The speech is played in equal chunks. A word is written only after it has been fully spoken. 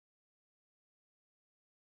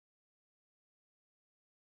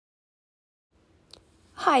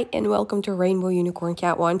Hi, and welcome to Rainbow Unicorn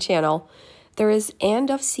Cat 1 channel. There is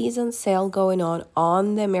end of season sale going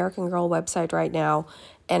on the American Girl website right now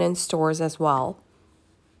and in stores as well.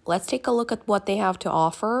 Let's take a look at what they have to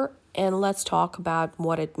offer and let's talk about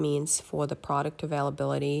what it means for the product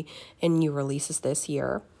availability and new releases this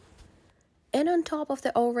year. And on top of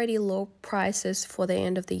the already low prices for the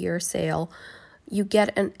end of the year sale, you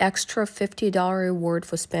get an extra $50 reward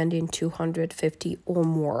for spending $250 or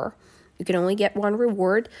more. You can only get one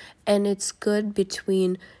reward, and it's good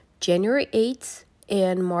between January 8th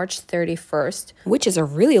and March 31st, which is a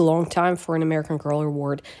really long time for an American Girl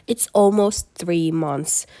reward. It's almost 3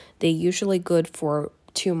 months. They're usually good for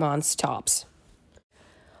 2 months tops.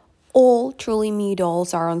 All Truly Me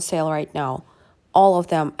dolls are on sale right now. All of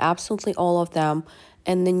them, absolutely all of them.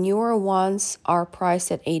 And the newer ones are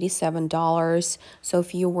priced at $87. So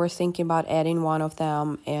if you were thinking about adding one of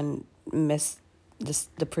them and missed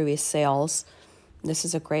the previous sales, this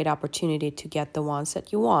is a great opportunity to get the ones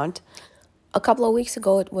that you want. A couple of weeks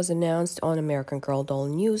ago, it was announced on American Girl Doll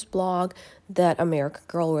News blog that American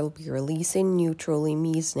Girl will be releasing new Truly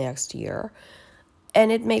Me's next year.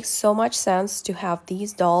 And it makes so much sense to have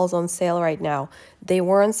these dolls on sale right now. They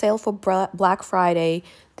were on sale for Black Friday.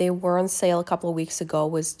 They were on sale a couple of weeks ago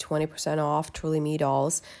with 20% off Truly Me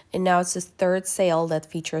dolls. And now it's the third sale that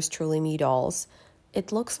features Truly Me dolls.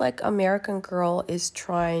 It looks like American Girl is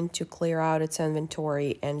trying to clear out its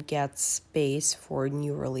inventory and get space for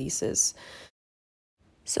new releases.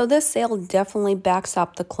 So this sale definitely backs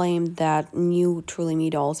up the claim that new Truly Me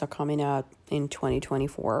dolls are coming out in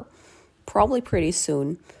 2024. Probably pretty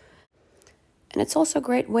soon. And it's also a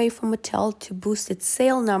great way for Mattel to boost its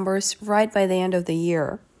sale numbers right by the end of the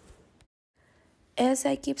year. As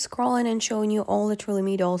I keep scrolling and showing you all the Truly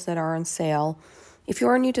Me dolls that are on sale, if you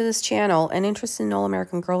are new to this channel and interested in all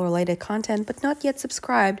American Girl related content but not yet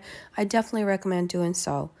subscribed, I definitely recommend doing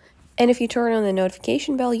so. And if you turn on the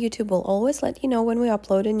notification bell, YouTube will always let you know when we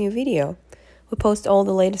upload a new video. We post all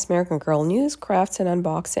the latest American Girl news, crafts, and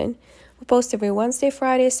unboxing. We post every Wednesday,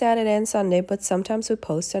 Friday, Saturday, and Sunday, but sometimes we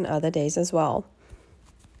post on other days as well.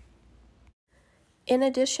 In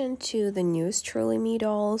addition to the newest Truly Me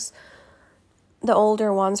dolls, the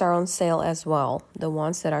older ones are on sale as well, the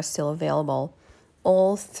ones that are still available.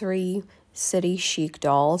 All 3 City Chic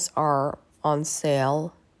dolls are on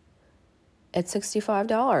sale at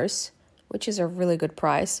 $65, which is a really good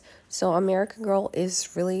price. So American Girl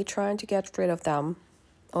is really trying to get rid of them,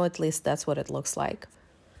 or at least that's what it looks like.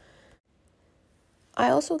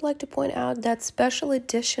 I also would like to point out that special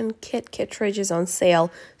edition kit cartridge is on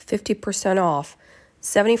sale, 50% off,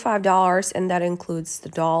 $75, and that includes the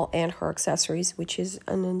doll and her accessories, which is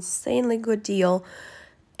an insanely good deal,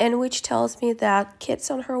 and which tells me that Kit's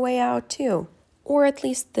on her way out too, or at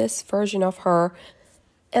least this version of her,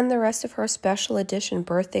 and the rest of her special edition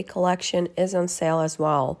birthday collection is on sale as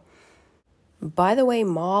well. By the way,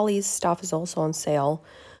 Molly's stuff is also on sale,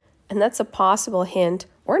 and that's a possible hint,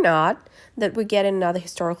 or not, that we get another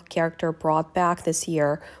historical character brought back this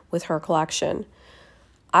year with her collection.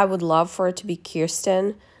 I would love for it to be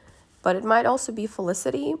Kirsten, but it might also be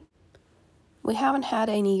Felicity. We haven't had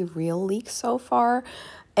any real leaks so far,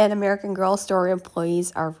 and American Girl store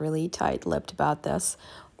employees are really tight-lipped about this,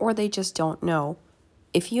 or they just don't know.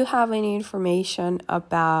 If you have any information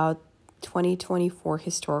about 2024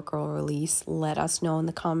 historical release, let us know in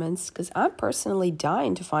the comments, because I'm personally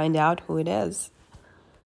dying to find out who it is.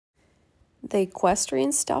 The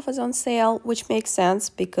equestrian stuff is on sale, which makes sense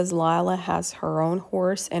because Lila has her own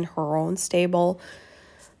horse and her own stable.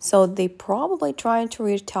 So they probably trying to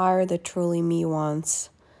retire the Truly Me ones,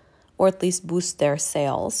 or at least boost their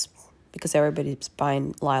sales because everybody's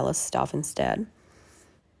buying Lila's stuff instead.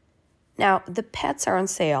 Now, the pets are on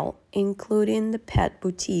sale, including the Pet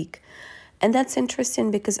Boutique. And that's interesting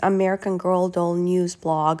because American Girl Doll News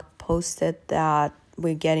blog posted that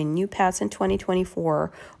we're getting new pets in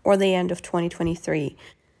 2024 or the end of 2023.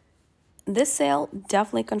 This sale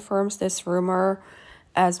definitely confirms this rumor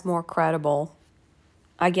as more credible.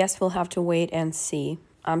 I guess we'll have to wait and see.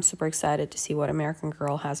 I'm super excited to see what American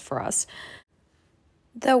Girl has for us.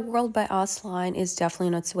 The World by Us line is definitely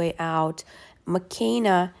on its way out.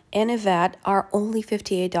 McKenna and Yvette are only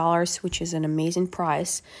 $58, which is an amazing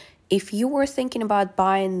price. If you were thinking about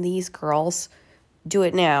buying these girls, do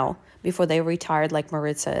it now before they retired like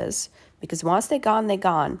Maritza is. Because once they're gone, they're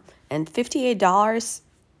gone. And $58,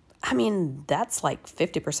 I mean, that's like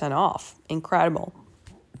 50% off. Incredible.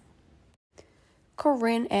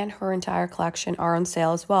 Corinne and her entire collection are on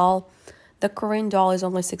sale as well. The Corinne doll is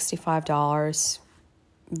only $65.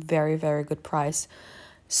 Very, very good price.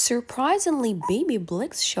 Surprisingly, Baby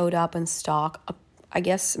Blix showed up in stock I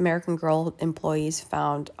guess American Girl employees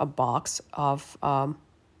found a box of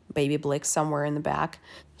baby Blick somewhere in the back.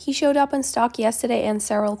 He showed up in stock yesterday and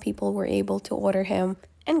several people were able to order him,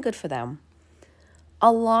 and good for them.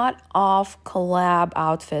 A lot of collab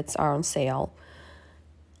outfits are on sale.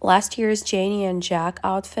 Last year's Janie and Jack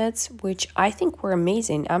outfits, which I think were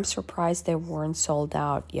amazing. I'm surprised they weren't sold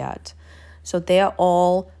out yet. So they are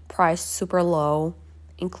all priced super low,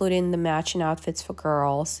 including the matching outfits for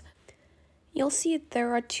girls. You'll see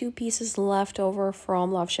there are 2 pieces left over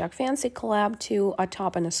from Love Shack Fancy collab to a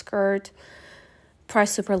top and a skirt.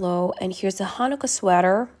 Price super low. And here's the Hanukkah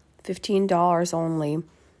sweater, $15 only.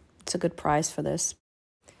 It's a good price for this.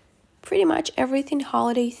 Pretty much everything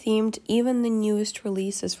holiday themed, even the newest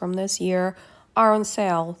releases from this year, are on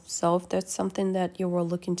sale. So if that's something that you were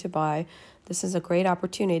looking to buy, this is a great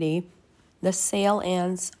opportunity. The sale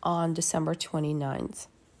ends on December 29th.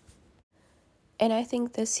 And I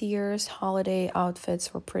think this year's holiday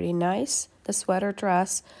outfits were pretty nice. The sweater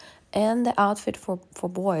dress and the outfit for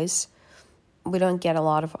boys. We don't get a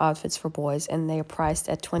lot of outfits for boys, and they are priced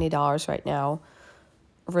at $20 right now.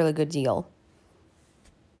 A really good deal.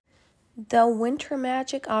 The Winter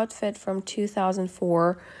Magic outfit from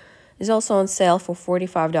 2004 is also on sale for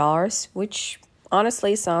 $45, which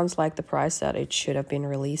honestly sounds like the price that it should have been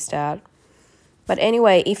released at. But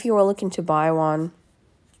anyway, if you are looking to buy one,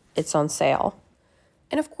 it's on sale.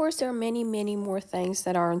 And of course, there are many, many more things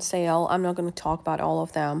that are on sale. I'm not going to talk about all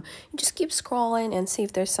of them. You just keep scrolling and see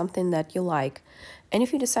if there's something that you like. And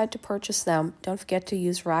if you decide to purchase them, don't forget to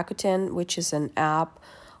use Rakuten, which is an app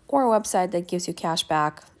or a website that gives you cash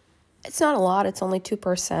back. It's not a lot, it's only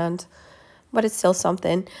 2%, but it's still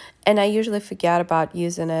something. And I usually forget about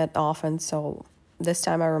using it often, so this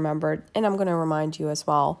time I remembered, and I'm going to remind you as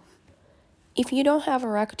well. If you don't have a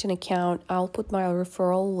Rakuten account, I'll put my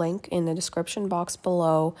referral link in the description box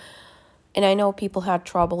below. And I know people had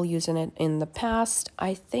trouble using it in the past.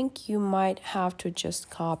 I think you might have to just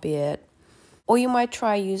copy it, or you might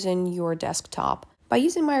try using your desktop. By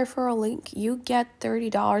using my referral link, you get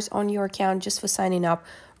 $30 on your account just for signing up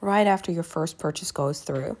right after your first purchase goes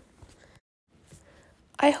through.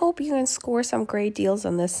 I hope you can score some great deals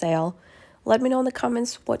on this sale. Let me know in the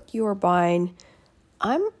comments what you are buying.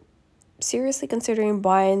 I'm seriously considering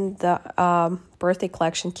buying the birthday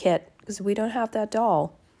collection kit because we don't have that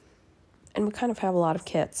doll. And we kind of have a lot of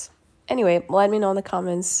kits. Anyway, let me know in the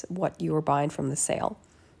comments what you are buying from the sale.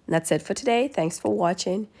 And that's it for today. Thanks for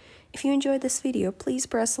watching. If you enjoyed this video, please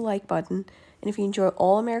press the like button. And if you enjoy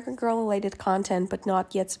all American Girl related content but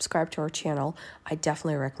not yet subscribed to our channel, I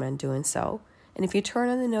definitely recommend doing so. And if you turn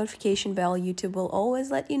on the notification bell, YouTube will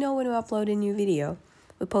always let you know when we upload a new video.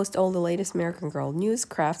 We post all the latest American Girl news,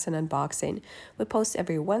 crafts, and unboxing. We post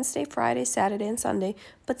every Wednesday, Friday, Saturday, and Sunday,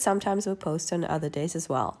 but sometimes we post on other days as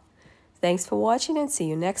well. Thanks for watching and see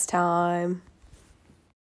you next time.